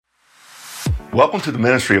Welcome to the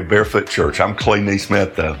ministry of Barefoot Church. I'm Clay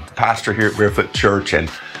Neesmith, the pastor here at Barefoot Church. And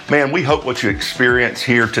man, we hope what you experience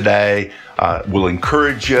here today will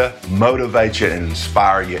encourage you, motivate you, and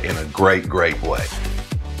inspire you in a great, great way.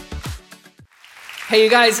 Hey, you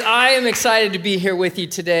guys, I am excited to be here with you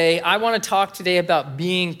today. I want to talk today about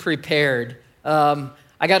being prepared.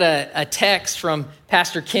 I got a text from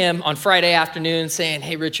Pastor Kim on Friday afternoon saying,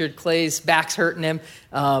 hey, Richard, Clay's back's hurting him.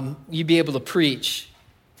 You be able to preach?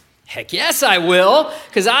 Heck yes, I will,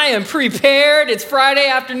 because I am prepared. It's Friday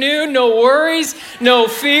afternoon, no worries, no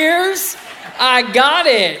fears. I got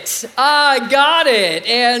it.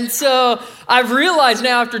 And so I've realized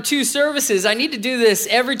now after 2 services, I need to do this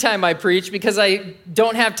every time I preach because I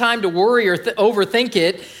don't have time to worry or overthink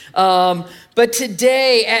it. But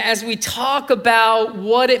today, as we talk about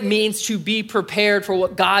what it means to be prepared for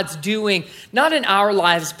what God's doing, not in our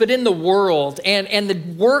lives, but in the world, and the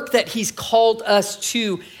work that He's called us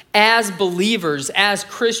to as believers, as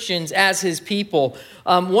Christians, as His people.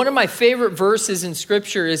 One of my favorite verses in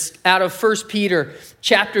Scripture is out of 1 Peter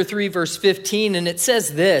chapter 3, verse 15, and it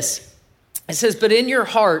says this. It says, "But in your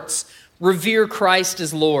hearts, revere Christ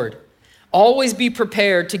as Lord. Always be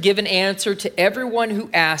prepared to give an answer to everyone who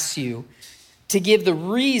asks you, to give the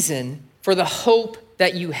reason for the hope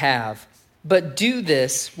that you have. But do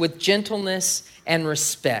this with gentleness and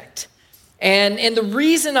respect." And the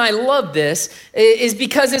reason I love this is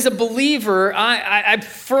because as a believer, I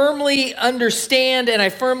firmly understand and I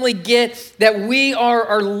firmly get that we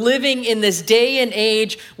are living in this day and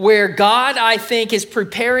age where God, I think, is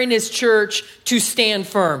preparing His church to stand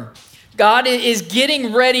firm. God is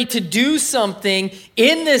getting ready to do something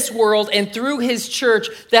in this world and through His church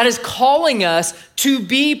that is calling us to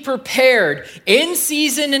be prepared in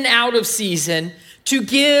season and out of season, to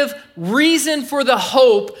give reason for the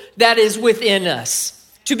hope that is within us,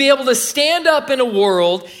 to be able to stand up in a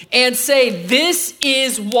world and say, this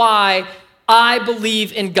is why I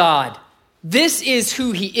believe in God. This is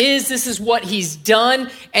who He is, this is what He's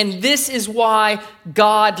done, and this is why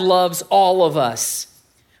God loves all of us.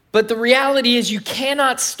 But the reality is you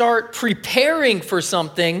cannot start preparing for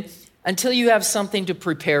something until you have something to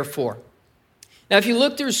prepare for. Now, if you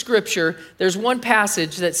look through Scripture, there's one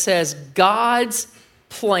passage that says God's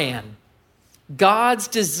plan, God's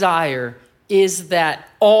desire is that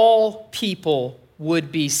all people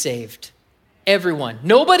would be saved. Everyone.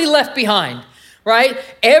 Nobody left behind, right?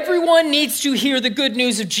 Everyone needs to hear the good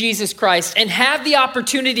news of Jesus Christ and have the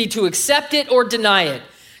opportunity to accept it or deny it.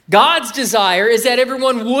 God's desire is that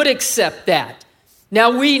everyone would accept that.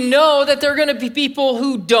 Now, we know that there are going to be people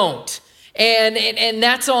who don't. And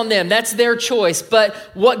that's on them. That's their choice. But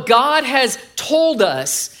what God has told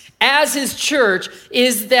us as His church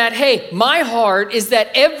is that, hey, my heart is that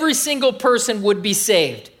every single person would be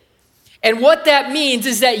saved. And what that means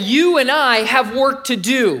is that you and I have work to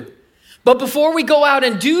do. But before we go out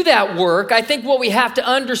and do that work, I think what we have to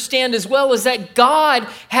understand as well is that God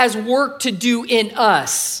has work to do in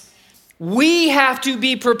us. We have to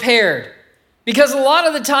be prepared. Because a lot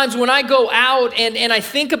of the times when I go out and I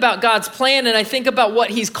think about God's plan and I think about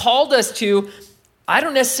what He's called us to, I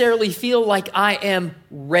don't necessarily feel like I am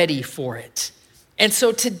ready for it. And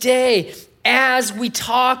so today, as we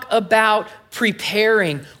talk about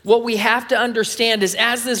preparing, what we have to understand is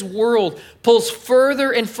as this world pulls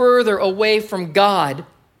further and further away from God,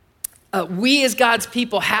 we as God's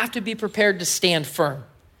people have to be prepared to stand firm.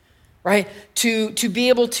 Right? To be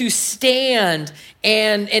able to stand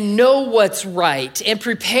and know what's right and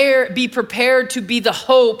be prepared to be the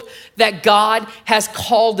hope that God has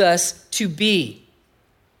called us to be.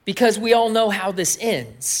 Because we all know how this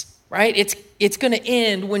ends, right? It's going to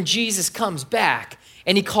end when Jesus comes back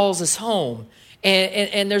and He calls us home.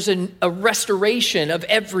 And there's a restoration of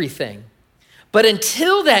everything. But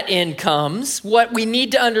until that end comes, what we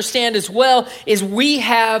need to understand as well is we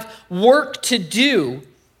have work to do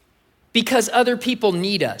because other people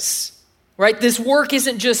need us, right? This work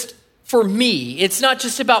isn't just for me. It's not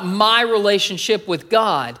just about my relationship with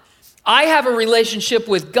God. I have a relationship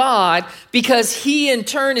with God because He in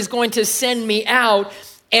turn is going to send me out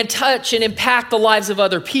and touch and impact the lives of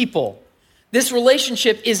other people. This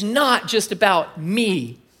relationship is not just about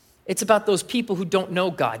me. It's about those people who don't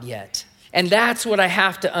know God yet. And that's what I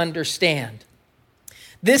have to understand.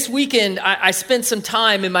 This weekend, I spent some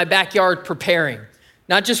time in my backyard preparing.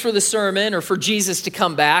 Not just for the sermon or for Jesus to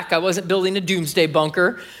come back. I wasn't building a doomsday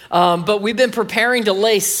bunker, but we've been preparing to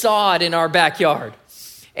lay sod in our backyard.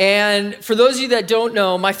 And for those of you that don't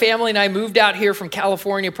know, my family and I moved out here from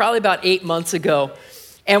California probably about 8 months ago,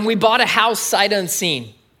 and we bought a house sight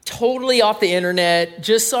unseen, totally off the internet,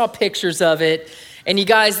 just saw pictures of it. And you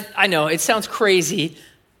guys, I know it sounds crazy,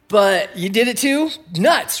 but you did it too?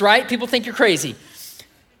 Nuts, right? People think you're crazy.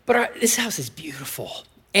 But this house is beautiful.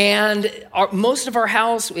 And most of our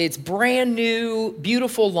house, it's brand new,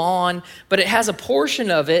 beautiful lawn, but it has a portion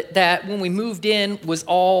of it that when we moved in was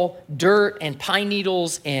all dirt and pine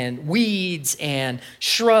needles and weeds and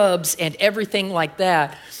shrubs and everything like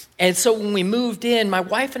that. And so when we moved in, my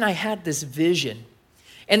wife and I had this vision.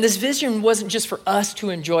 And this vision wasn't just for us to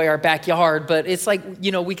enjoy our backyard, but it's like,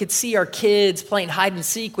 we could see our kids playing hide and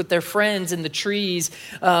seek with their friends in the trees.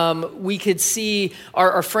 We could see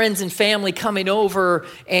our friends and family coming over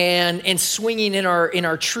and swinging in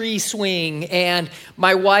our tree swing. And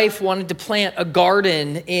my wife wanted to plant a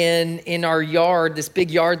garden in our yard, this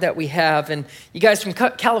big yard that we have. And you guys from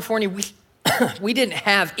California, we didn't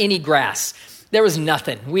have any grass. There was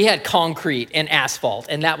nothing. We had concrete and asphalt,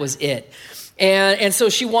 and that was it. And so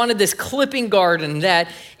she wanted this clipping garden that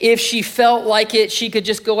if she felt like it, she could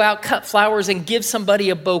just go out, cut flowers, and give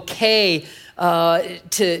somebody a bouquet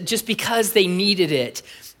just because they needed it.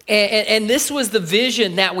 And this was the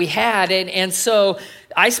vision that we had. And so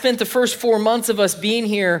I spent the first 4 months of us being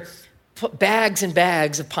here, put bags and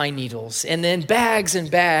bags of pine needles, and then bags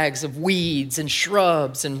and bags of weeds and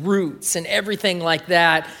shrubs and roots and everything like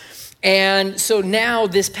that. And so now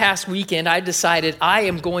this past weekend, I decided I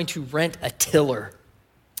am going to rent a tiller,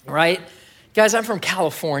 right? Guys, I'm from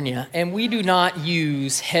California, and we do not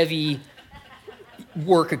use heavy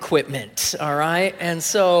work equipment, all right? And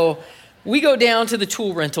so we go down to the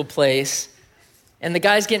tool rental place, and the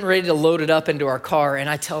guy's getting ready to load it up into our car, and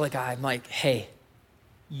I tell the guy, I'm like, hey,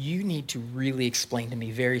 you need to really explain to me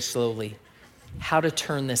very slowly how to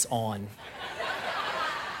turn this on.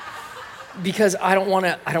 Because I don't want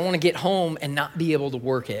to get home and not be able to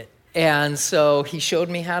work it. And so he showed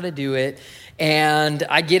me how to do it, and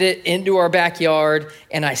I get it into our backyard,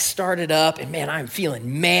 and I start it up, and man, I'm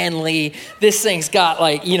feeling manly. This thing's got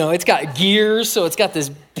it's got gears, so it's got this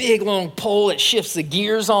big long pole that shifts the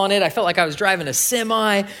gears on it. I felt like I was driving a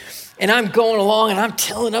semi, and I'm going along, and I'm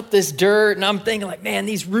tilling up this dirt, and I'm thinking like, man,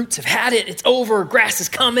 these roots have had it. It's over, grass is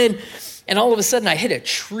coming. And all of a sudden, I hit a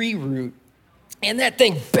tree root. And that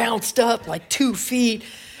thing bounced up like 2 feet.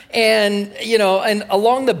 And, and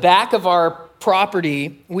along the back of our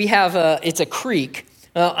property, we have it's a creek.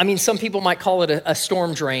 Some people might call it a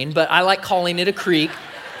storm drain, but I like calling it a creek.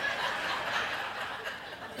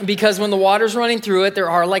 Because when the water's running through it, there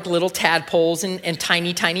are like little tadpoles and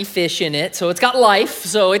tiny, tiny fish in it. So it's got life.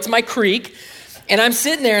 So it's my creek. And I'm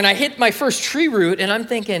sitting there and I hit my first tree root and I'm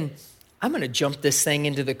thinking, I'm going to jump this thing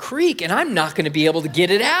into the creek and I'm not going to be able to get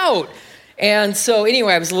it out. And so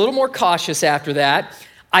anyway, I was a little more cautious after that.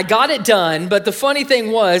 I got it done, but the funny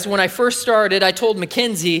thing was, when I first started, I told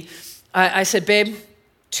Mackenzie, I said, babe,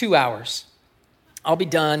 2 hours. I'll be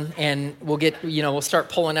done, and we'll start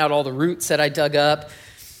pulling out all the roots that I dug up.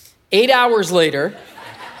 8 hours later,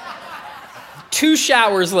 2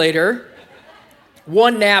 showers later,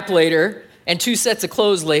 1 nap later, and 2 sets of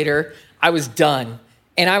clothes later, I was done.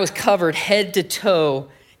 And I was covered head to toe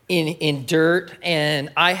in dirt, and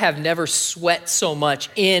I have never sweat so much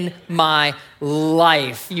in my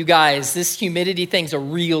life. You guys, this humidity thing's a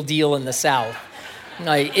real deal in the South.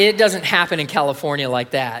 Like, it doesn't happen in California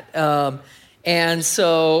like that. And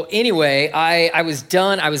so anyway, I was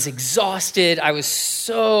done. I was exhausted. I was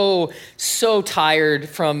so tired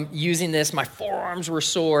from using this. My forearms were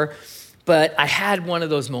sore. But I had one of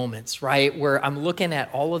those moments, right, where I'm looking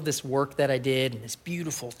at all of this work that I did and this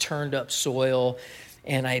beautiful turned up soil,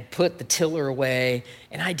 and I put the tiller away,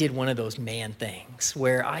 and I did one of those man things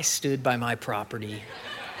where I stood by my property,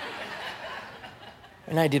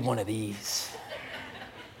 and I did one of these.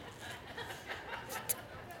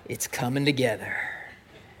 It's coming together.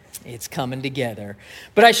 It's coming together.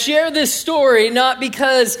 But I share this story not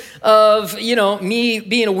because of, me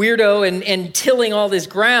being a weirdo and tilling all this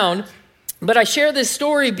ground, but I share this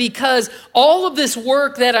story because all of this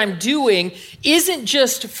work that I'm doing isn't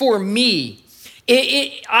just for me.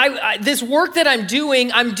 This work that I'm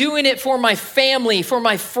doing it for my family, for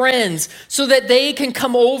my friends, so that they can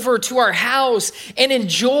come over to our house and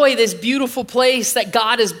enjoy this beautiful place that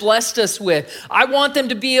God has blessed us with. I want them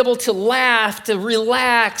to be able to laugh, to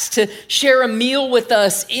relax, to share a meal with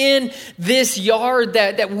us in this yard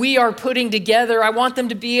that we are putting together. I want them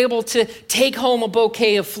to be able to take home a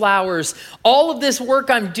bouquet of flowers. All of this work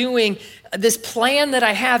I'm doing, this plan that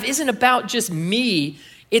I have, isn't about just me.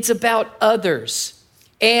 It's about others.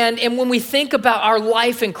 And when we think about our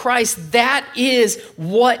life in Christ, that is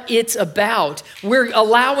what it's about. We're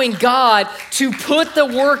allowing God to put the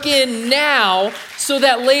work in now so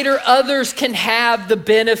that later others can have the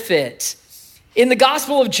benefit. In the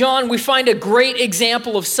Gospel of John, we find a great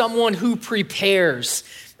example of someone who prepares.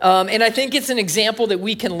 And I think it's an example that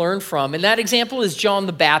we can learn from. And that example is John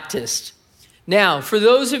the Baptist. Now, for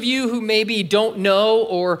those of you who maybe don't know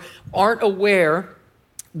or aren't aware,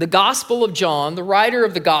 the Gospel of John, the writer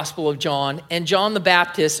of the Gospel of John, and John the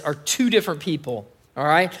Baptist are two different people, all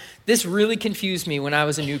right? This really confused me when I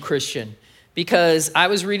was a new Christian because I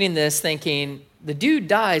was reading this thinking, the dude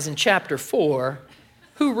dies in chapter 4.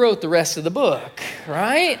 Who wrote the rest of the book,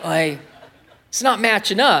 right? Like, it's not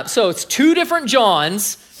matching up. So it's two different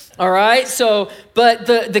Johns, all right? But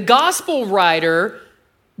the Gospel writer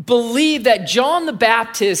believed that John the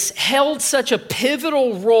Baptist held such a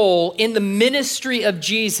pivotal role in the ministry of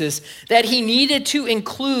Jesus that he needed to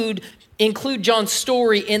include John's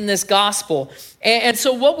story in this gospel. And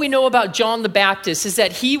so what we know about John the Baptist is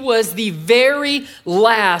that he was the very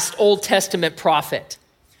last Old Testament prophet.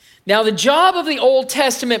 Now, the job of the Old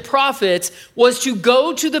Testament prophets was to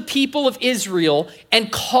go to the people of Israel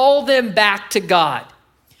and call them back to God.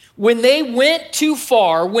 When they went too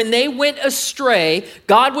far, when they went astray,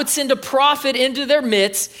 God would send a prophet into their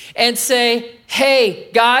midst and say,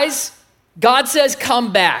 hey, guys, God says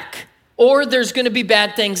come back, or there's going to be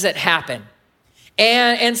bad things that happen.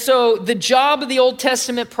 And so the job of the Old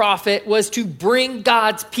Testament prophet was to bring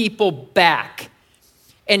God's people back.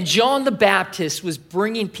 And John the Baptist was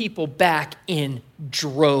bringing people back in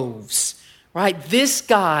droves, right? This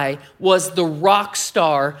guy was the rock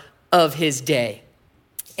star of his day.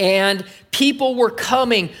 And people were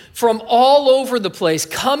coming from all over the place,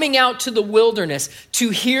 coming out to the wilderness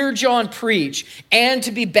to hear John preach and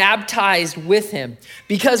to be baptized with him.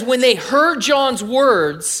 Because when they heard John's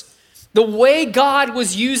words, the way God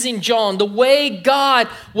was using John, the way God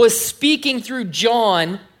was speaking through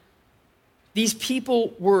John, these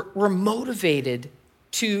people were motivated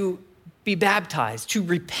to be baptized, to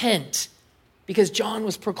repent, because John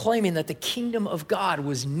was proclaiming that the kingdom of God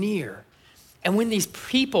was near. And when these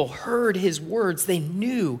people heard his words, they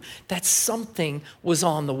knew that something was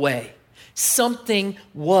on the way. Something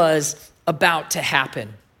was about to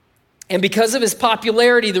happen. And because of his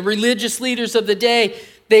popularity, the religious leaders of the day,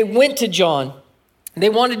 they went to John. They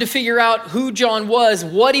wanted to figure out who John was,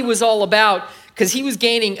 what he was all about, because he was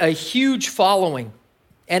gaining a huge following.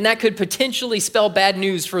 And that could potentially spell bad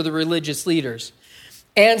news for the religious leaders.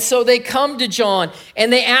 And so they come to John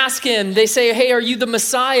and they ask him, they say, hey, are you the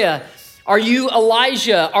Messiah? Are you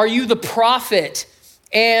Elijah? Are you the prophet?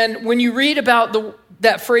 And when you read about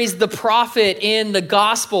that phrase, the prophet, in the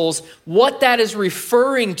Gospels, what that is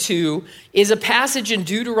referring to is a passage in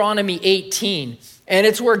Deuteronomy 18. And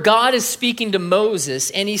it's where God is speaking to Moses.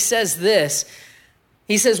 And he says this.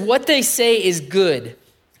 He says, what they say is good.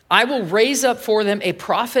 I will raise up for them a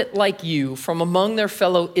prophet like you from among their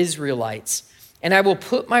fellow Israelites. And I will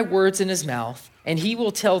put my words in his mouth, and he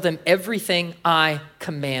will tell them everything I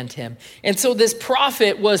command him. And so this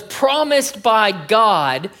prophet was promised by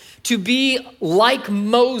God to be like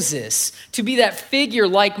Moses, to be that figure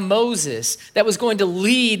like Moses that was going to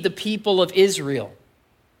lead the people of Israel.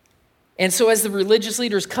 And so as the religious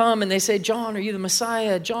leaders come and they say, John, are you the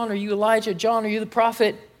Messiah? John, are you Elijah? John, are you the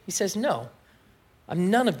prophet? He says, no,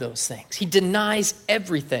 I'm none of those things. He denies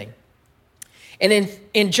everything. And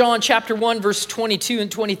in John chapter 1, verse 22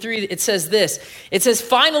 and 23, it says this. It says,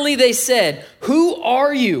 finally they said, who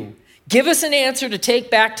are you? Give us an answer to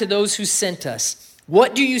take back to those who sent us.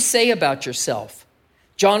 What do you say about yourself?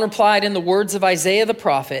 John replied in the words of Isaiah the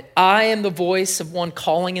prophet, I am the voice of one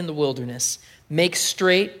calling in the wilderness. Make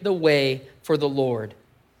straight the way for the Lord.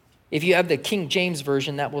 If you have the King James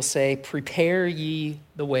Version, that will say, prepare ye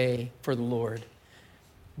the way for the Lord.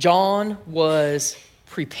 John was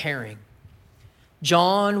preparing.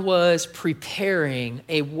 John was preparing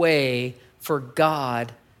a way for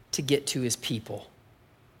God to get to his people.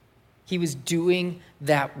 He was doing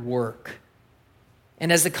that work.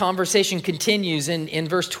 And as the conversation continues in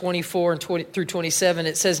verse 24 and through 27,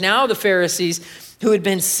 it says, now the Pharisees who had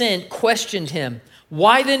been sent questioned him.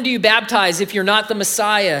 Why then do you baptize if you're not the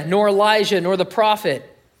Messiah, nor Elijah, nor the prophet?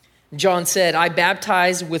 John said, I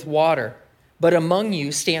baptize with water, but among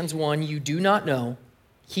you stands one you do not know.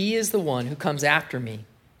 He is the one who comes after me,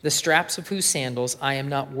 the straps of whose sandals I am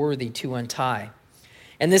not worthy to untie.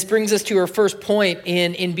 And this brings us to our first point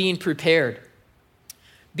in being prepared.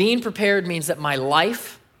 Being prepared means that my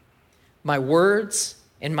life, my words,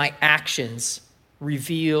 and my actions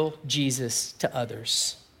reveal Jesus to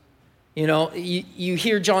others. You know, you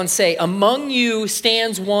hear John say, among you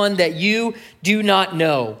stands one that you do not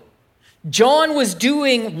know. John was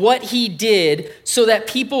doing what he did so that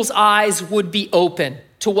people's eyes would be open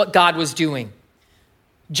to what God was doing.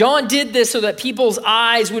 John did this so that people's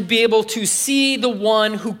eyes would be able to see the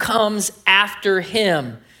one who comes after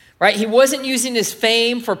him, right? He wasn't using his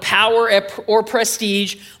fame for power or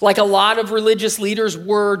prestige like a lot of religious leaders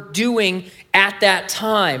were doing at that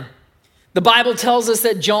time. The Bible tells us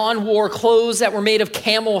that John wore clothes that were made of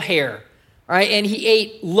camel hair, right? And he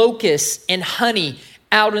ate locusts and honey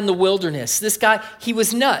out in the wilderness. This guy, he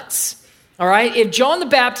was nuts. All right, if John the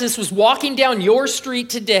Baptist was walking down your street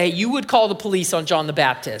today, you would call the police on John the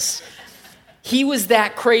Baptist. He was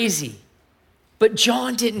that crazy. But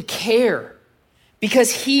John didn't care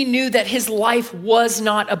because he knew that his life was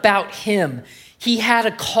not about him. He had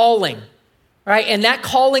a calling, right? And that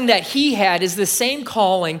calling that he had is the same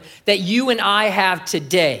calling that you and I have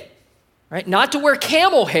today, right? Not to wear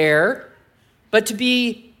camel hair, but to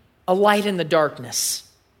be a light in the darkness,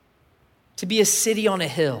 to be a city on a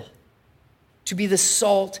hill, to be the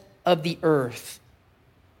salt of the earth.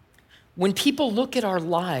 When people look at our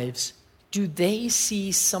lives, do they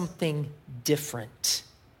see something different?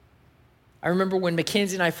 I remember when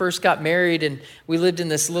Mackenzie and I first got married, and we lived in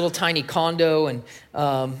this little tiny condo, and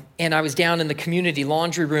I was down in the community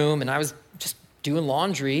laundry room, and I was just doing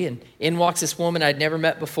laundry, and in walks this woman I'd never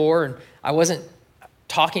met before, and I wasn't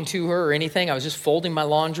talking to her or anything. I was just folding my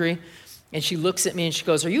laundry, and she looks at me and she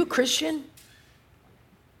goes, "Are you a Christian?"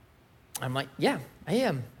 I'm like, "Yeah, I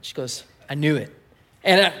am." She goes, "I knew it."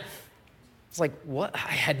 And I was like, "What?" I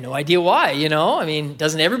had no idea why, I mean,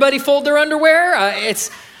 doesn't everybody fold their underwear?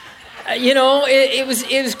 It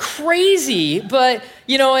was crazy. But,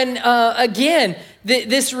 again,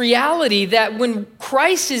 this reality that when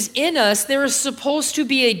Christ is in us, there is supposed to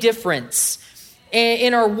be a difference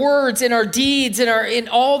in our words, in our deeds, in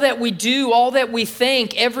all that we do, all that we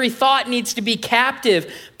think. Every thought needs to be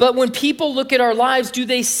captive. But when people look at our lives, do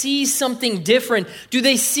they see something different? Do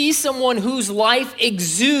they see someone whose life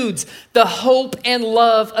exudes the hope and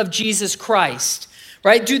love of Jesus Christ?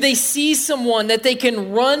 Right? Do they see someone that they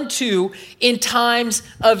can run to in times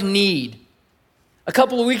of need? A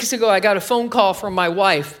couple of weeks ago, I got a phone call from my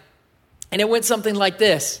wife, and it went something like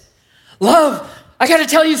this: "Love, I got to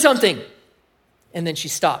tell you something." And then she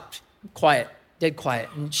stopped, quiet, dead quiet.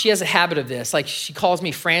 And she has a habit of this. Like, she calls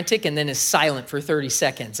me frantic and then is silent for 30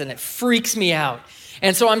 seconds. And it freaks me out.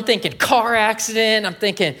 And so I'm thinking car accident. I'm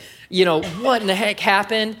thinking, what in the heck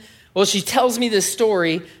happened? Well, she tells me this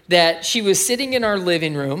story that she was sitting in our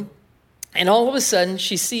living room. And all of a sudden,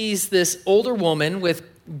 she sees this older woman with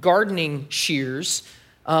gardening shears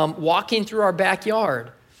walking through our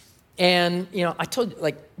backyard. And, I told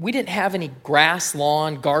you, we didn't have any grass,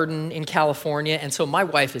 lawn, garden in California. And so my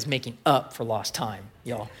wife is making up for lost time,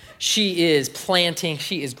 y'all. She is planting,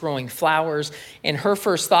 she is growing flowers. And her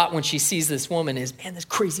first thought when she sees this woman is, "Man, this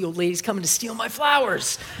crazy old lady's coming to steal my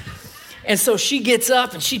flowers." And so she gets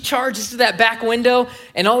up and she charges to that back window.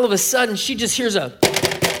 And all of a sudden, she just hears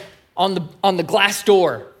on the glass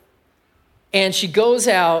door. And she goes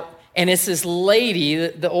out, and it's this lady,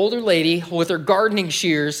 the older lady with her gardening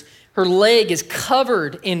shears. Her leg is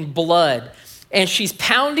covered in blood, and she's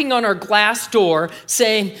pounding on our glass door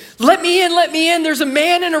saying, let me in. There's a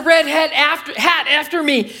man in a red hat after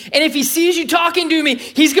me, and if he sees you talking to me,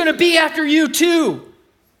 he's going to be after you too."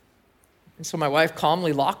 And so my wife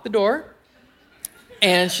calmly locked the door,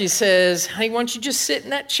 and she says, "Honey, why don't you just sit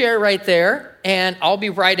in that chair right there, and I'll be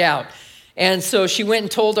right out." And so she went and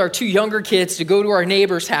told our two younger kids to go to our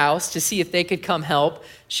neighbor's house to see if they could come help.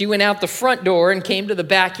 She went out the front door and came to the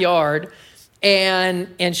backyard and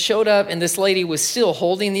showed up, and this lady was still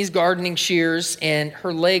holding these gardening shears, and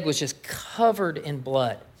her leg was just covered in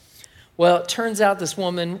blood. Well, it turns out this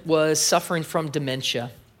woman was suffering from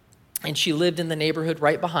dementia, and she lived in the neighborhood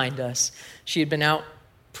right behind us. She had been out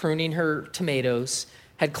pruning her tomatoes,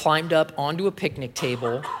 had climbed up onto a picnic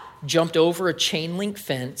table, jumped over a chain link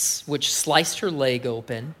fence, which sliced her leg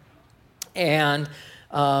open. And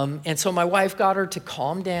so my wife got her to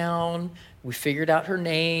calm down. We figured out her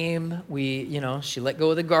name. She let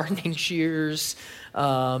go of the gardening shears,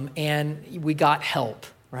 and we got help,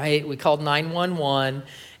 right? We called 911,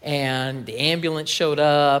 and the ambulance showed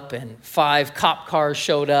up, and 5 cop cars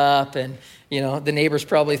showed up, and the neighbors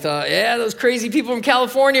probably thought, "Yeah, those crazy people from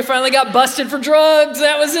California finally got busted for drugs.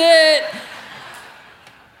 That was it."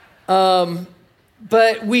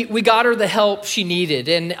 But we got her the help she needed.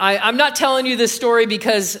 And I'm not telling you this story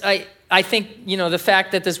because I think, the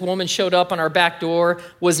fact that this woman showed up on our back door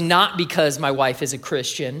was not because my wife is a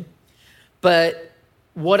Christian. But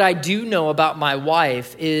what I do know about my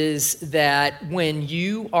wife is that when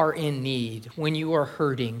you are in need, when you are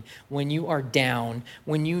hurting, when you are down,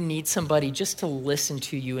 when you need somebody just to listen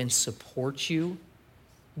to you and support you,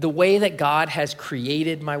 the way that God has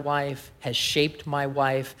created my wife, has shaped my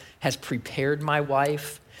wife, has prepared my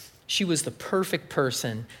wife, she was the perfect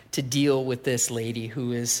person to deal with this lady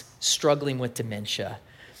who is struggling with dementia.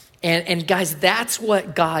 And guys, that's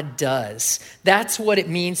what God does. That's what it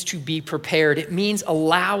means to be prepared. It means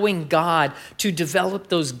allowing God to develop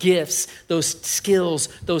those gifts, those skills,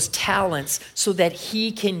 those talents, so that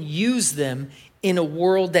he can use them in a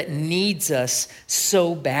world that needs us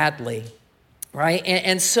so badly, right?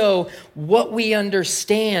 And so what we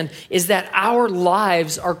understand is that our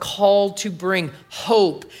lives are called to bring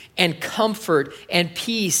hope and comfort and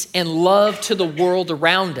peace and love to the world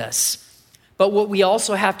around us. But what we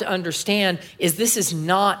also have to understand is this is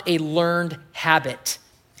not a learned habit.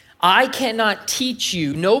 I cannot teach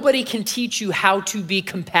you, nobody can teach you how to be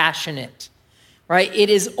compassionate, right?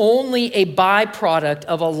 It is only a byproduct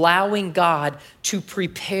of allowing God to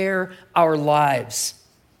prepare our lives.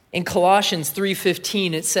 In Colossians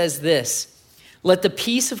 3:15, it says this, "Let the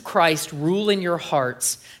peace of Christ rule in your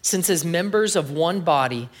hearts, since as members of one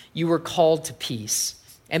body, you were called to peace.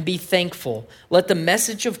 And be thankful. Let the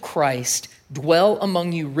message of Christ dwell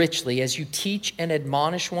among you richly as you teach and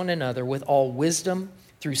admonish one another with all wisdom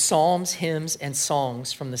through psalms, hymns, and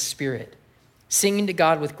songs from the Spirit, singing to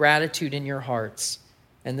God with gratitude in your hearts."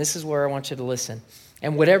 And this is where I want you to listen.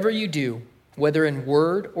 "And whatever you do, whether in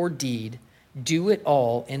word or deed, do it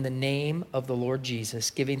all in the name of the Lord Jesus,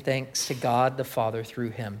 giving thanks to God the Father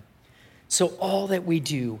through him." So all that we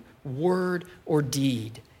do, word or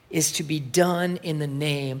deed, is to be done in the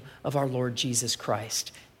name of our Lord Jesus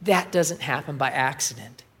Christ. That doesn't happen by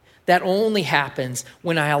accident. That only happens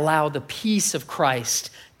when I allow the peace of Christ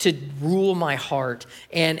to rule my heart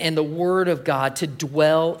and the word of God to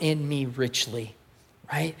dwell in me richly,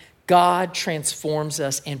 right? God transforms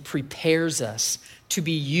us and prepares us to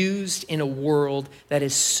be used in a world that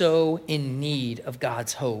is so in need of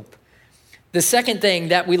God's hope. The second thing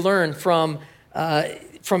that we learn from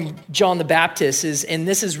John the Baptist is, and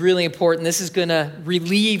this is really important, this is going to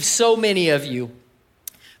relieve so many of you.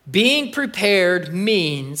 Being prepared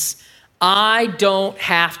means I don't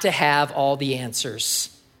have to have all the answers.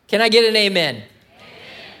 Can I get an amen? Amen.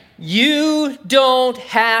 You don't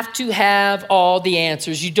have to have all the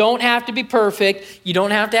answers. You don't have to be perfect. You don't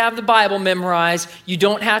have to have the Bible memorized. You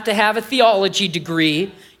don't have to have a theology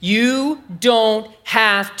degree. You don't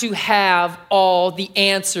have to have all the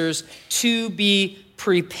answers to be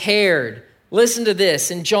prepared. Listen to this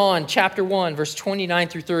in John chapter 1, verse 29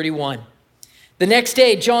 through 31. "The next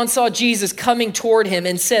day, John saw Jesus coming toward him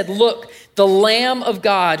and said, 'Look, the Lamb of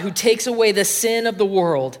God who takes away the sin of the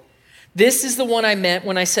world. This is the one I meant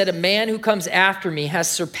when I said a man who comes after me has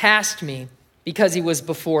surpassed me because he was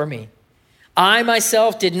before me. I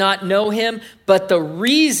myself did not know him, but the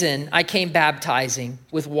reason I came baptizing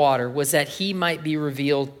with water was that he might be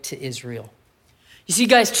revealed to Israel.'" You see,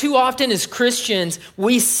 guys, too often as Christians,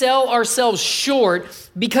 we sell ourselves short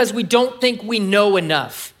because we don't think we know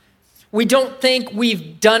enough. We don't think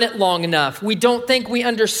we've done it long enough. We don't think we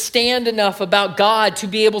understand enough about God to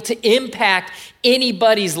be able to impact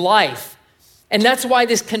anybody's life. And that's why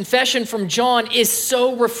this confession from John is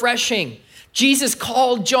so refreshing. Jesus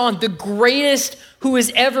called John the greatest who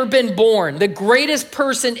has ever been born. The greatest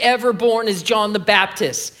person ever born is John the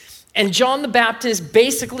Baptist. And John the Baptist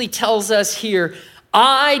basically tells us here,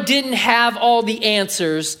 I didn't have all the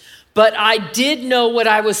answers, but I did know what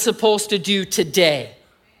I was supposed to do today.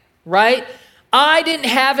 Right? I didn't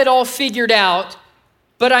have it all figured out,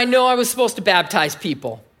 but I know I was supposed to baptize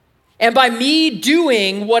people. And by me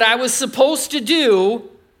doing what I was supposed to do,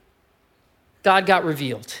 God got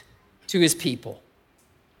revealed to his people.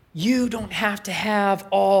 You don't have to have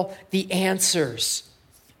all the answers.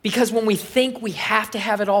 Because when we think we have to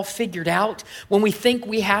have it all figured out, when we think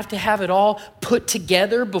we have to have it all put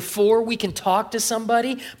together before we can talk to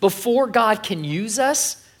somebody, before God can use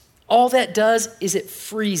us, all that does is it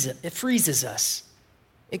freezes us.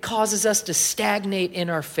 It causes us to stagnate in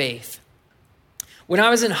our faith. When I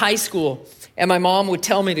was in high school and my mom would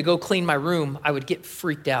tell me to go clean my room, I would get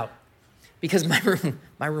freaked out because my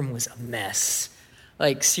room was a mess.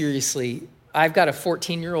 Like seriously, I've got a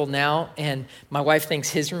 14-year-old now and my wife thinks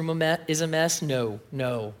his room is a mess.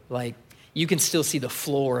 No. Like you can still see the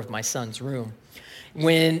floor of my son's room.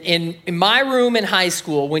 When in my room in high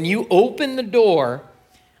school, when you open the door,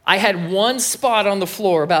 I had one spot on the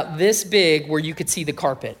floor about this big where you could see the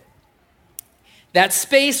carpet. That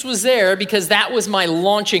space was there because that was my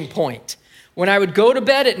launching point. When I would go to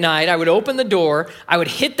bed at night, I would open the door, I would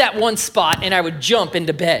hit that one spot, and I would jump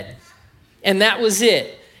into bed. And that was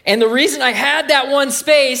it. And the reason I had that one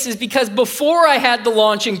space is because before I had the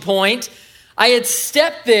launching point, I had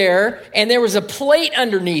stepped there, and there was a plate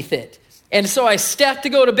underneath it. And so I stepped to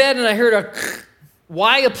go to bed, and I heard a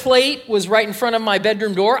Why a plate was right in front of my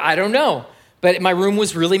bedroom door, I don't know. But my room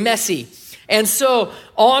was really messy. And so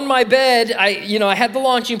on my bed, I had the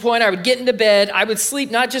launching point. I would get into bed. I would sleep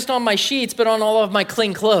not just on my sheets, but on all of my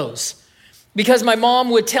clean clothes. Because my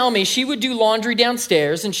mom would tell me, she would do laundry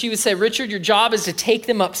downstairs, and she would say, Richard, your job is to take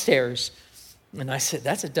them upstairs. And I said,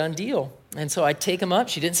 that's a done deal. And so I'd take them up.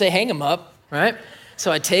 She didn't say hang them up, right?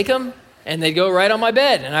 So I'd take them, and they'd go right on my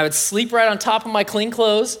bed. And I would sleep right on top of my clean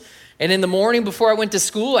clothes. And in the morning before I went to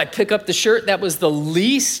school, I'd pick up the shirt that was the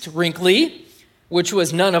least wrinkly, which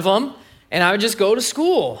was none of them. And I would just go to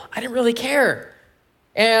school. I didn't really care.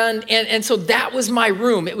 And so that was my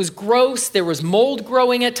room. It was gross. There was mold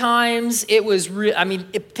growing at times. It was,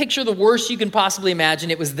 picture the worst you can possibly imagine.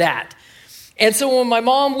 It was that. And so when my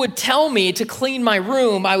mom would tell me to clean my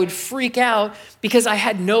room, I would freak out because I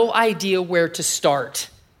had no idea where to start.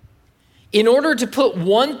 In order to put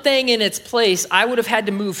one thing in its place, I would have had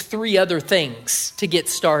to move 3 other things to get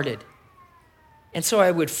started. And so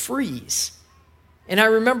I would freeze. And I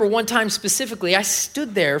remember one time specifically, I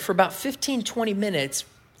stood there for about 15, 20 minutes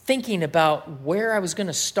thinking about where I was going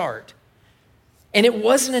to start. And it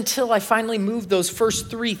wasn't until I finally moved those first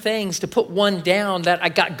 3 things to put one down that I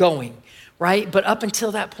got going, right? But up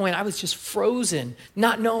until that point, I was just frozen,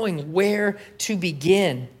 not knowing where to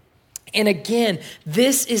begin. And again,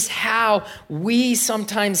 this is how we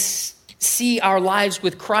sometimes see our lives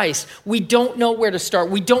with Christ. We don't know where to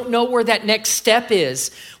start. We don't know where that next step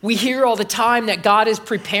is. We hear all the time that God is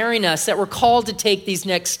preparing us, that we're called to take these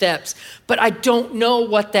next steps. But I don't know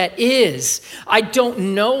what that is. I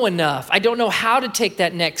don't know enough. I don't know how to take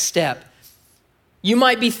that next step. You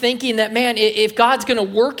might be thinking that, man, if God's going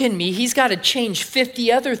to work in me, he's got to change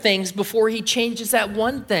 50 other things before he changes that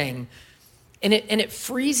one thing. And it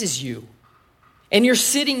freezes you. And you're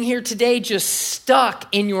sitting here today just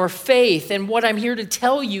stuck in your faith. And what I'm here to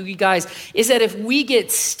tell you, you guys, is that if we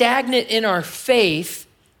get stagnant in our faith,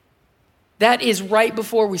 that is right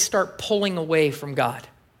before we start pulling away from God.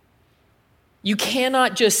 You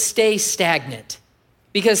cannot just stay stagnant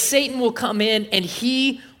because Satan will come in and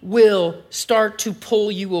he will start to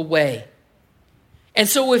pull you away. And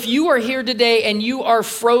so if you are here today and you are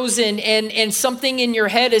frozen and something in your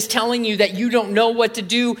head is telling you that you don't know what to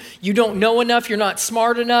do, you don't know enough, you're not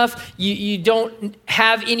smart enough, you don't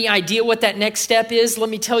have any idea what that next step is, let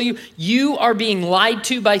me tell you, you are being lied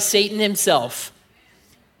to by Satan himself.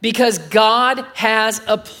 Because God has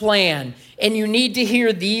a plan, and you need to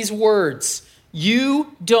hear these words.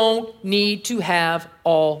 You don't need to have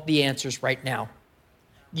all the answers right now.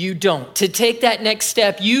 You don't. To take that next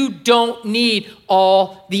step, you don't need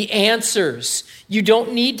all the answers. You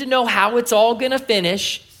don't need to know how it's all going to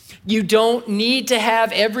finish. You don't need to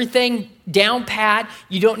have everything down pat.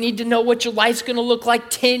 You don't need to know what your life's going to look like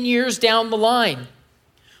 10 years down the line.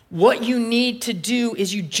 What you need to do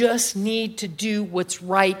is you just need to do what's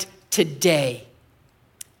right today.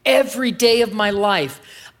 Every day of my life,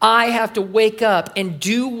 I have to wake up and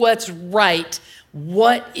do what's right.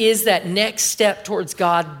 What is that next step towards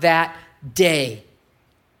God that day?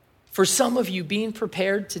 For some of you, being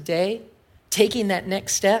prepared today, taking that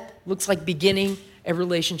next step, looks like beginning a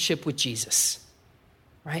relationship with Jesus,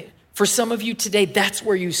 right? For some of you today, that's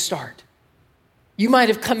where you start. You might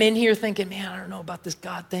have come in here thinking, man, I don't know about this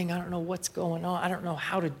God thing. I don't know what's going on. I don't know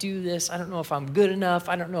how to do this. I don't know if I'm good enough.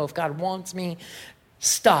 I don't know if God wants me.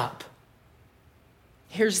 Stop.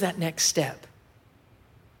 Here's that next step.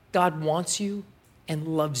 God wants you and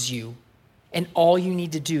loves you. And all you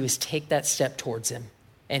need to do is take that step towards him,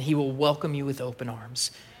 and he will welcome you with open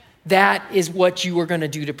arms. That is what you are going to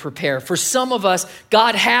do to prepare. For some of us,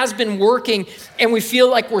 God has been working and we feel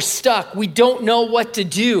like we're stuck. We don't know what to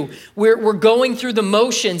do. We're going through the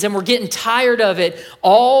motions and we're getting tired of it.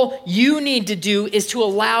 All you need to do is to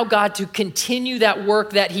allow God to continue that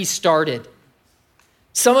work that he started.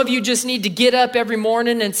 Some of you just need to get up every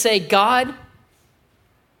morning and say, God,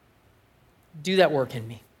 do that work in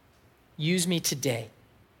me. Use me today.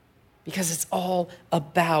 Because it's all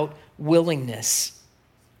about willingness.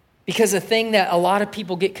 Because the thing that a lot of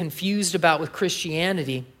people get confused about with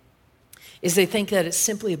Christianity is they think that it's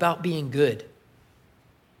simply about being good.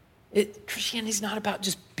 Christianity is not about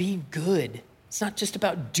just being good. It's not just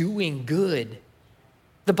about doing good.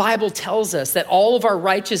 The Bible tells us that all of our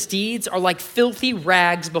righteous deeds are like filthy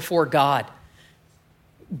rags before God.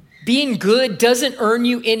 Being good doesn't earn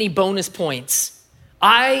you any bonus points.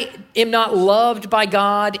 I am not loved by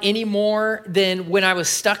God any more than when I was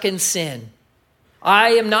stuck in sin. I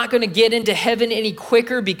am not going to get into heaven any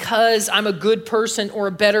quicker because I'm a good person or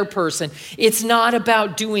a better person. It's not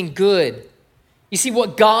about doing good. You see,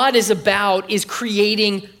 what God is about is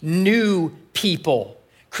creating new people,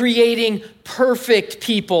 creating perfect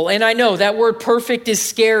people. And I know that word perfect is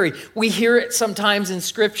scary. We hear it sometimes in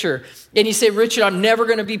Scripture. And you say, Richard, I'm never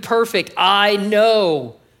going to be perfect. I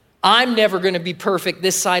know I'm never going to be perfect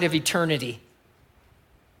this side of eternity.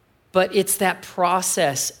 But it's that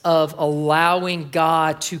process of allowing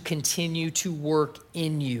God to continue to work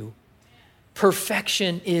in you.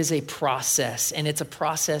 Perfection is a process, and it's a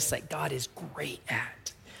process that God is great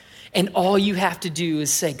at. And all you have to do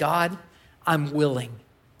is say, God, I'm willing.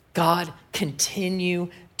 God, continue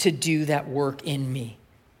to do that work in me.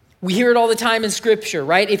 We hear it all the time in Scripture,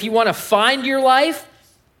 right? If you want to find your life,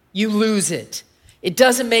 you lose it. It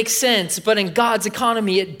doesn't make sense, but in God's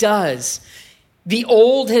economy, it does. The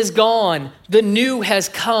old has gone. The new has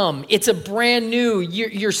come. It's a brand new.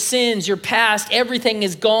 Your sins, your past, everything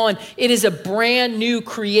is gone. It is a brand new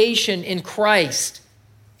creation in Christ.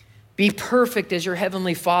 Be perfect as your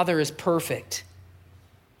heavenly Father is perfect.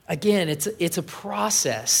 Again, it's a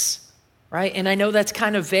process, right? And I know that's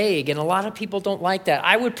kind of vague, and a lot of people don't like that.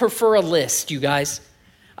 I would prefer a list, you guys.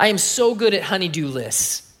 I am so good at honey-do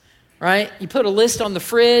lists, right? You put a list on the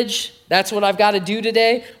fridge. That's what I've got to do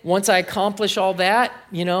today. Once I accomplish all that,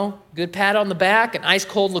 good pat on the back, an ice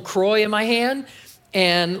cold LaCroix in my hand,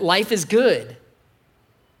 and life is good.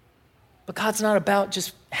 But God's not about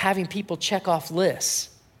just having people check off lists.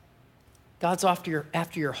 God's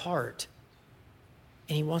after your heart.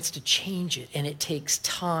 And he wants to change it, and it takes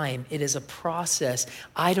time. It is a process.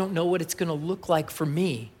 I don't know what it's going to look like for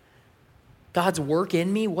me. God's work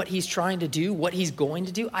in me, what he's trying to do, what he's going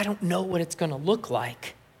to do, I don't know what it's going to look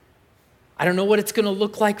like. I don't know what it's going to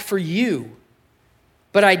look like for you.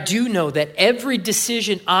 But I do know that every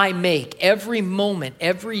decision I make, every moment,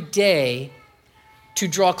 every day, to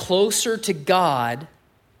draw closer to God,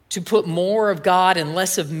 to put more of God and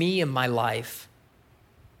less of me in my life,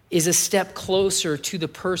 is a step closer to the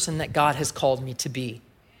person that God has called me to be.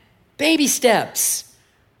 Baby steps,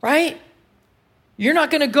 right? You're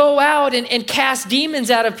not going to go out and cast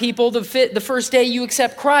demons out of people the first day you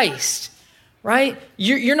accept Christ, right?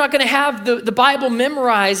 You're not going to have the Bible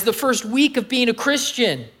memorized the first week of being a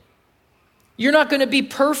Christian. You're not going to be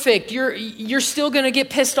perfect. You're still going to get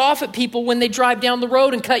pissed off at people when they drive down the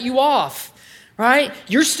road and cut you off, right?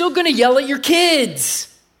 You're still going to yell at your kids.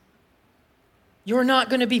 You're not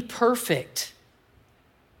going to be perfect,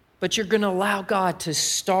 but you're going to allow God to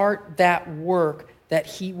start that work that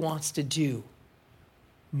he wants to do.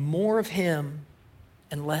 More of him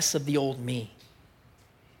and less of the old me.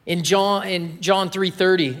 In John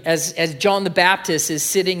 3:30, as John the Baptist is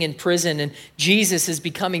sitting in prison and Jesus is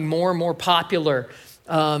becoming more and more popular,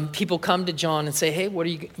 people come to John and say, hey, what are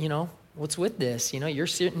you, what's with this? You're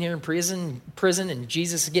sitting here in prison and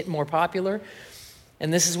Jesus is getting more popular.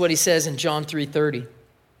 And this is what he says in John 3:30.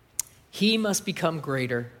 He must become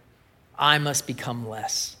greater, I must become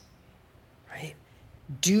less. Right?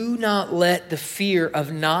 Do not let the fear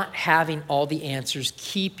of not having all the answers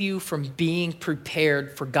keep you from being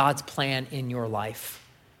prepared for God's plan in your life.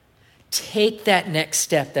 Take that next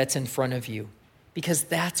step that's in front of you, because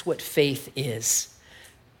that's what faith is.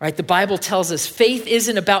 Right? The Bible tells us faith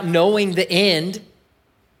isn't about knowing the end.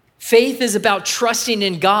 Faith is about trusting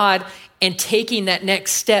in God and taking that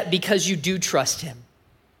next step because you do trust him,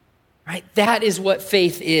 right? That is what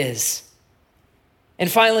faith is.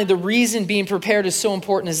 And finally, the reason being prepared is so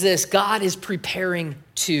important is this: God is preparing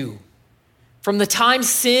too. From the time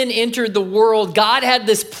sin entered the world, God had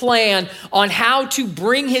this plan on how to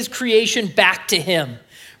bring his creation back to him.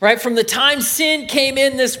 Right? From the time sin came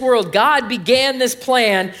in this world, God began this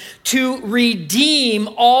plan to redeem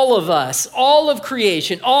all of us, all of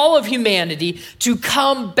creation, all of humanity, to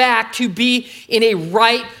come back to be in a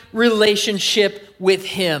right relationship with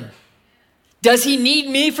him. Does he need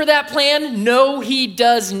me for that plan? No, he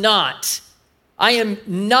does not. I am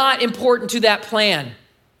not important to that plan,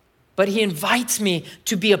 but he invites me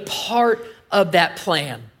to be a part of that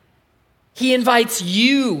plan. He invites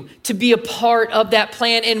you to be a part of that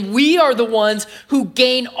plan, and we are the ones who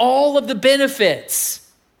gain all of the benefits.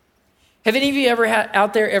 Have any of you ever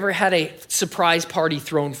had a surprise party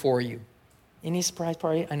thrown for you? Any surprise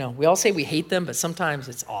party? I know we all say we hate them, but sometimes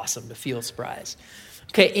it's awesome to feel surprised.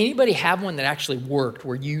 Okay, anybody have one that actually worked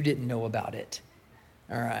where you didn't know about it?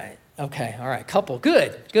 All right. Okay, all right, couple.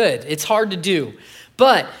 Good. It's hard to do.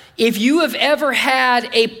 But if you have ever had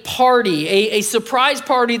a party, a surprise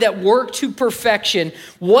party that worked to perfection,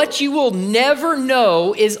 what you will never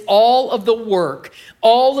know is all of the work,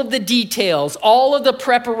 all of the details, all of the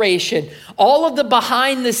preparation, all of the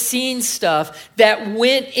behind the scenes stuff that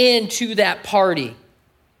went into that party.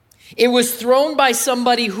 It was thrown by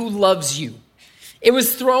somebody who loves you. It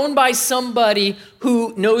was thrown by somebody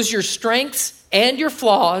who knows your strengths and your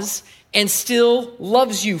flaws and still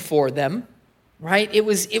loves you for them, right? It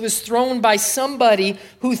was thrown by somebody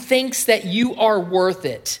who thinks that you are worth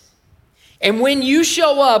it. And when you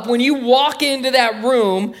show up, when you walk into that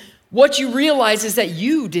room, what you realize is that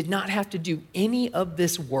you did not have to do any of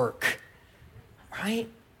this work, right?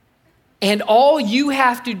 And all you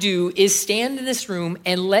have to do is stand in this room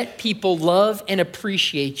and let people love and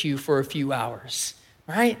appreciate you for a few hours,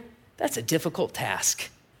 right? That's a difficult task.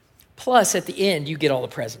 Plus, at the end, you get all the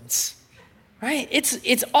presents, right?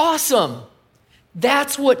 It's awesome.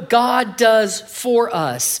 That's what God does for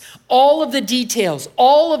us. All of the details,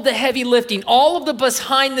 all of the heavy lifting, all of the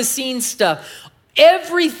behind the scenes stuff,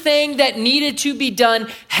 everything that needed to be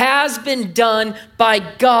done has been done by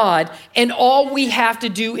God, and all we have to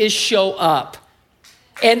do is show up.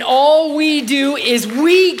 And all we do is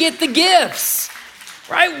we get the gifts,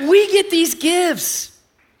 right? We get these gifts.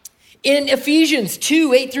 In Ephesians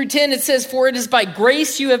 2:8-10, it says, "For it is by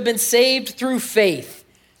grace you have been saved through faith,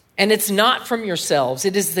 and it's not from yourselves.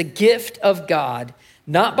 It is the gift of God,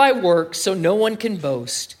 not by works, so no one can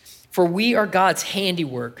boast. For we are God's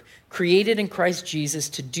handiwork, created in Christ Jesus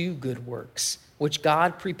to do good works, which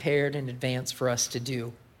God prepared in advance for us to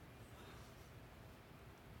do."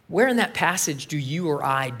 Where in that passage do you or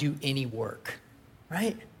I do any work,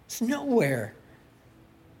 right? It's nowhere.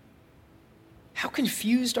 How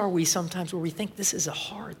confused are we sometimes where we think this is a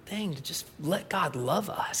hard thing to just let God love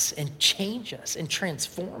us and change us and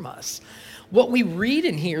transform us? What we read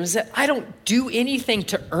in here is that I don't do anything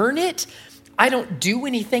to earn it. I don't do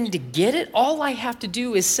anything to get it. All I have to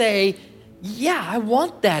do is say, yeah, I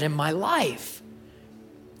want that in my life.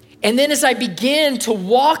 And then as I begin to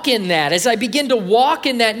walk in that, as I begin to walk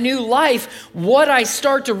in that new life, what I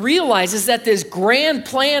start to realize is that this grand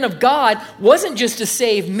plan of God wasn't just to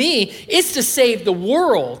save me, it's to save the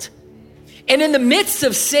world. And in the midst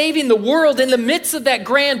of saving the world, in the midst of that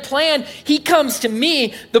grand plan, he comes to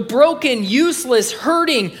me, the broken, useless,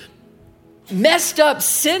 hurting, messed up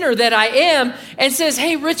sinner that I am, and says,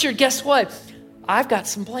 "Hey, Richard, guess what? I've got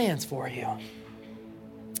some plans for you.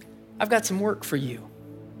 I've got some work for you.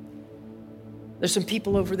 There's some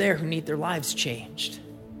people over there who need their lives changed,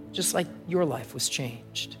 just like your life was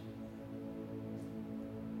changed."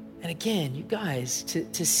 And again, you guys,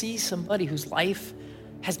 to see somebody whose life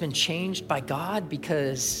has been changed by God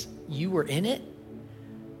because you were in it,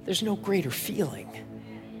 there's no greater feeling.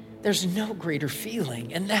 There's no greater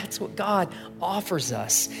feeling, and that's what God offers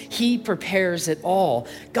us. He prepares it all.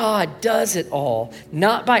 God does it all,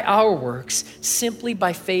 not by our works, simply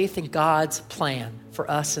by faith in God's plan for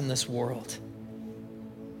us in this world.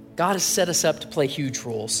 God has set us up to play huge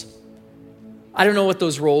roles. I don't know what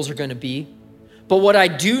those roles are going to be, but what I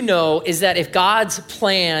do know is that if God's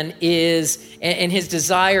plan is, and his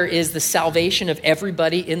desire is the salvation of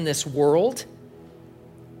everybody in this world,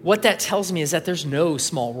 what that tells me is that there's no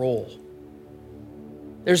small role.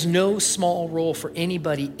 There's no small role for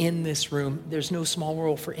anybody in this room. There's no small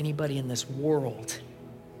role for anybody in this world.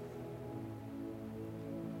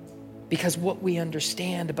 Because what we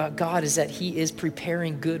understand about God is that he is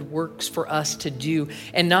preparing good works for us to do,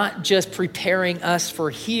 and not just preparing us for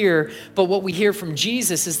here, but what we hear from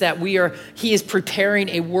Jesus is that he is preparing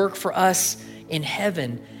a work for us in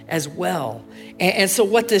heaven as well. And so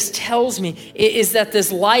what this tells me is that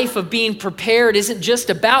this life of being prepared isn't just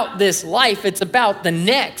about this life, it's about the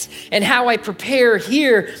next. And how I prepare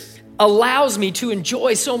here allows me to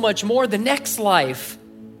enjoy so much more the next life.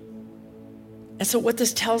 And so what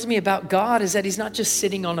this tells me about God is that he's not just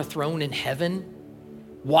sitting on a throne in heaven,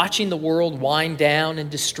 watching the world wind down and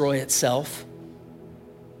destroy itself.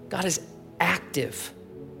 God is active.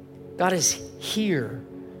 God is here.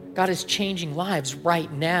 God is changing lives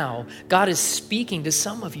right now. God is speaking to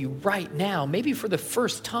some of you right now, maybe for the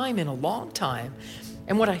first time in a long time.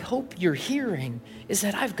 And what I hope you're hearing is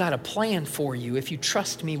that I've got a plan for you if you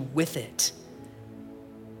trust me with it.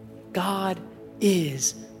 God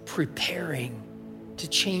is preparing to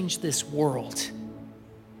change this world.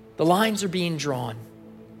 The lines are being drawn.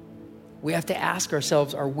 We have to ask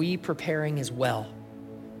ourselves, are we preparing as well?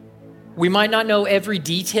 We might not know every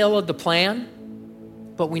detail of the plan,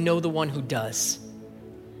 but we know the one who does.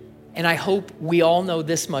 And I hope we all know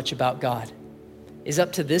this much about God, is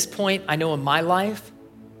up to this point, I know in my life,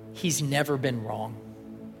 he's never been wrong.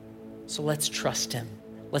 So let's trust him.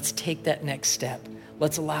 Let's take that next step.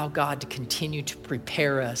 Let's allow God to continue to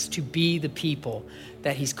prepare us to be the people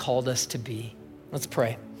that he's called us to be. Let's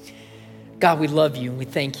pray. God, we love you and we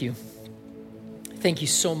thank you. Thank you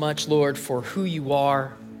so much, Lord, for who you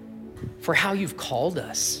are, for how you've called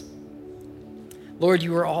us. Lord,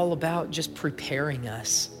 you are all about just preparing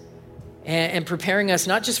us and preparing us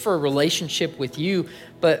not just for a relationship with you,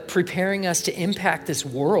 but preparing us to impact this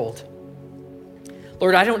world.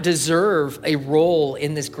 Lord, I don't deserve a role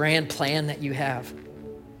in this grand plan that you have.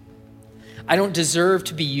 I don't deserve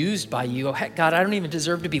to be used by you. Oh, heck, God, I don't even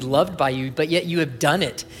deserve to be loved by you, but yet you have done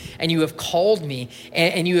it, and you have called me,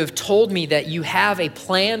 and you have told me that you have a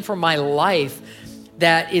plan for my life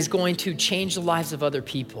that is going to change the lives of other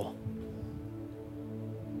people.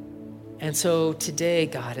 And so today,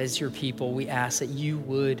 God, as your people, we ask that you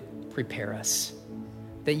would prepare us,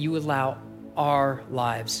 that you would allow our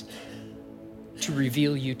lives to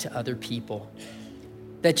reveal you to other people,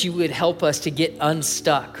 that you would help us to get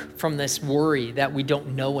unstuck from this worry that we don't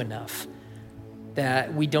know enough,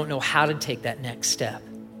 that we don't know how to take that next step.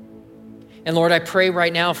 And Lord, I pray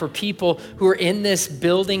right now for people who are in this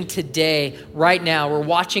building today, right now, or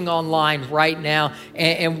watching online right now,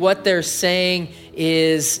 and what they're saying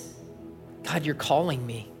is, God, you're calling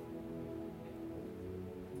me.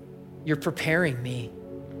 You're preparing me.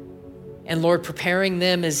 And Lord, preparing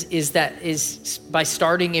them is by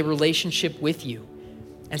starting a relationship with you.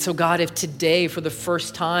 And so God, if today for the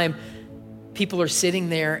first time, people are sitting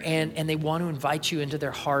there and they want to invite you into their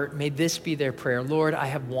heart, may this be their prayer. Lord, I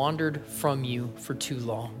have wandered from you for too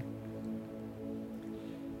long.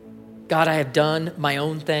 God, I have done my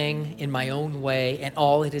own thing in my own way, and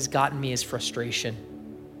all it has gotten me is frustration.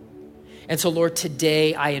 And so, Lord,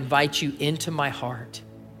 today I invite you into my heart.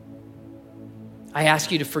 I ask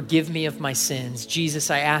you to forgive me of my sins. Jesus,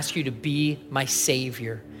 I ask you to be my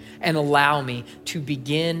Savior and allow me to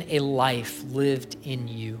begin a life lived in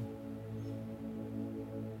you.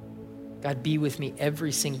 God, be with me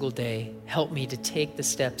every single day. Help me to take the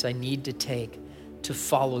steps I need to take to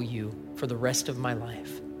follow you for the rest of my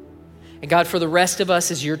life. And God, for the rest of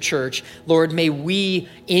us as your church, Lord, may we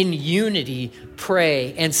in unity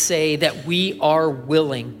pray and say that we are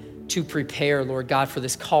willing to prepare, Lord God, for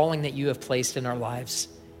this calling that you have placed in our lives.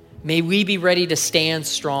 May we be ready to stand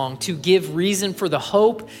strong, to give reason for the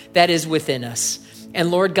hope that is within us.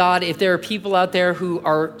 And Lord God, if there are people out there who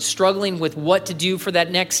are struggling with what to do for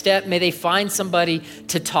that next step, may they find somebody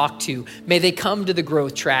to talk to. May they come to the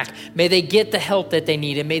growth track. May they get the help that they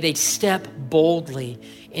need, and may they step boldly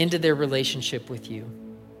into their relationship with you.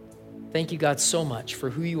 Thank you, God, so much for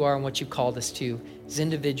who you are and what you've called us to as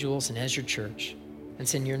individuals and as your church. And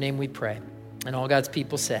it's in your name we pray. And all God's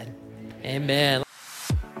people said, amen.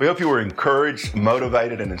 We hope you were encouraged,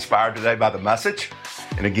 motivated, and inspired today by the message.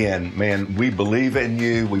 And again, man, we believe in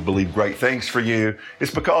you. We believe great things for you.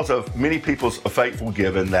 It's because of many people's faithful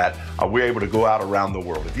giving that we're able to go out around the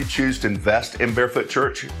world. If you choose to invest in Barefoot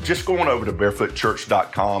Church, just go on over to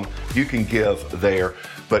barefootchurch.com. You can give there.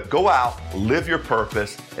 But go out, live your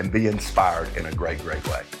purpose, and be inspired in a great, great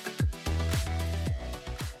way.